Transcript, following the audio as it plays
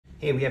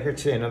Hey, we have here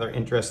today another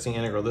interesting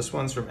integral. This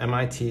one's from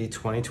MIT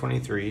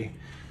 2023.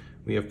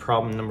 We have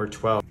problem number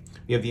 12.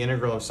 We have the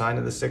integral of sine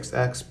to the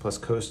 6x plus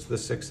cos to the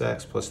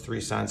 6x plus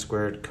 3 sine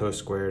squared cos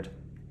squared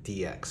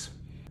dx.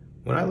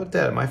 When I looked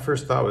at it, my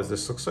first thought was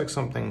this looks like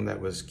something that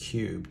was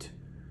cubed.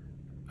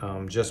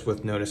 Just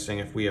with noticing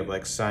if we have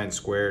like sine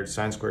squared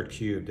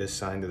cubed is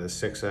sine to the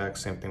 6x,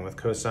 same thing with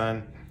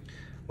cosine.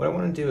 What I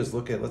want to do is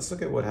let's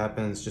look at what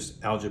happens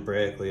just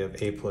algebraically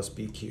of a plus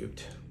b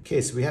cubed. Okay,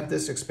 so we have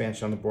this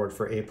expansion on the board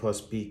for a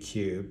plus b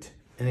cubed.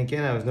 And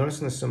again, I was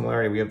noticing the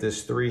similarity. We have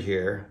this 3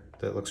 here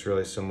that looks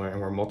really similar,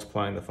 and we're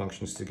multiplying the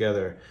functions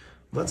together.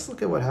 Let's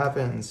look at what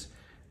happens.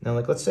 Now,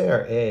 like, let's say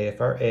our a, if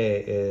our a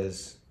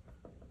is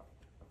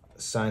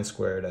sine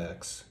squared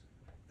x,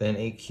 then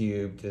a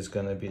cubed is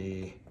going to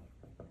be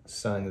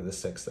sine to the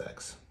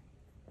 6x.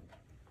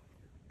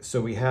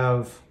 So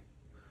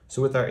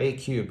with our a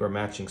cubed, we're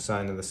matching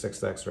sine to the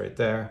 6x right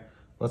there.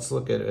 Let's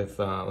look at if,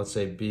 let's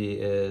say b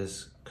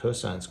is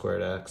cosine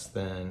squared x,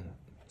 then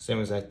same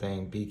exact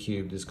thing, b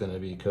cubed is going to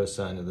be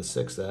cosine of the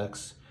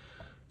 6x.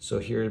 So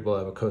here we'll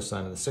have a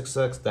cosine of the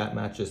 6x, that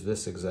matches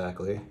this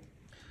exactly.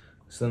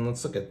 So then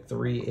let's look at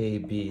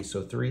 3ab.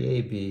 So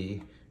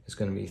 3ab is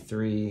going to be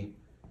 3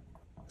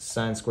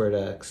 sine squared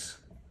x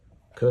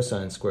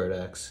cosine squared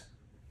x.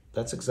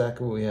 That's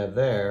exactly what we have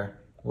there.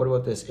 What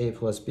about this a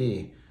plus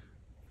b?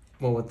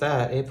 Well, with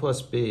that, a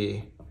plus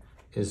b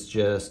is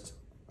just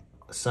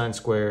sine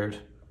squared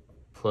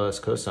plus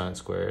cosine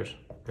squared,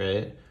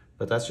 right?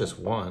 But that's just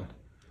 1.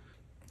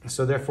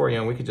 So therefore,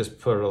 we could just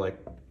put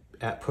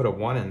a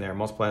 1 in there,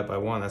 multiply it by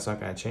 1, that's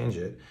not going to change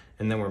it.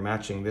 And then we're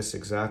matching this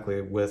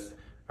exactly with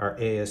our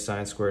a is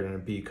sine squared and a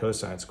b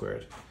cosine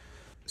squared.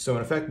 So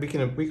in effect, we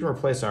can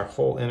replace our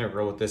whole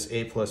integral with this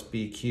a plus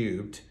b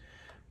cubed,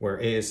 where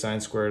a is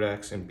sine squared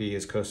x and b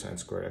is cosine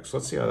squared x. So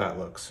let's see how that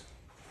looks.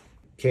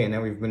 Okay,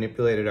 now we've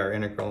manipulated our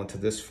integral into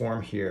this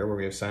form here, where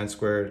we have sine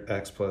squared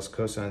x plus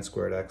cosine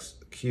squared x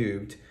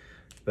cubed.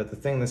 But the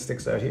thing that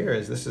sticks out here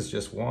is this is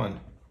just 1.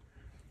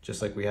 Just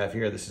like we have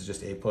here, this is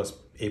just a plus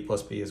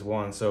b is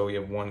 1, so we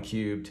have 1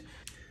 cubed.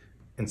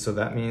 And so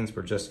that means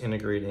we're just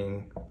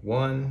integrating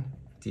 1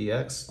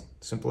 dx,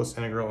 simplest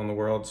integral in the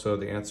world, so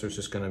the answer is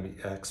just going to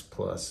be x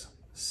plus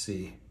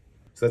c.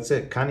 So that's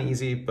it, kind of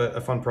easy, but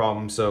a fun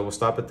problem. So we'll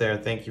stop it there.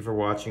 Thank you for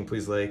watching.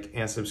 Please like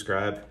and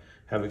subscribe.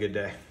 Have a good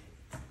day.